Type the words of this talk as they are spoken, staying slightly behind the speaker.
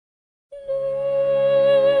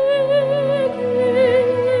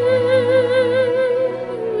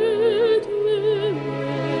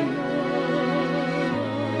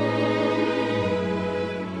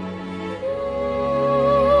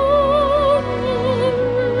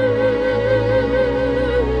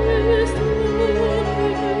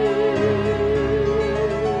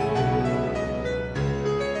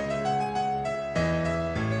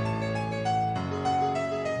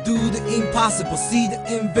unstoppable, see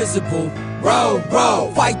the invisible. Row,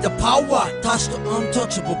 row, fight the power, touch the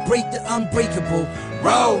untouchable, break the unbreakable.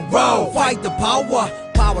 Row, row, fight the power,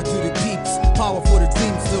 power to the deeps, power for the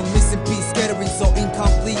dreams. Still missing piece, scattering so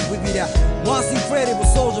incomplete. We be that once incredible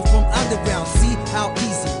soldier from underground. See how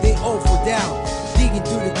easy they all fall down, digging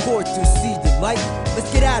through the core to see the light.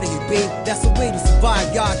 Let's get out of here, babe, that's the way to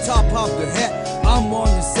survive. Y'all top of the head, I'm on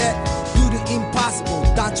the set. Do the impossible,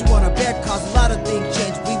 don't you wanna bet? Cause a lot of things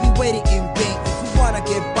change, we be waiting in vain. If you wanna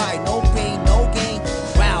get by, no pain, no gain.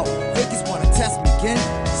 Wow, fakers wanna test me again.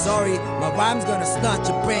 Sorry, my rhyme's gonna snatch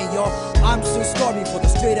your brain, yo. I'm so stormy for the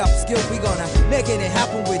straight up skill. We gonna make it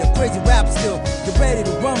happen with a crazy rap skill. Get ready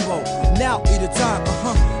to rumble, now is the time,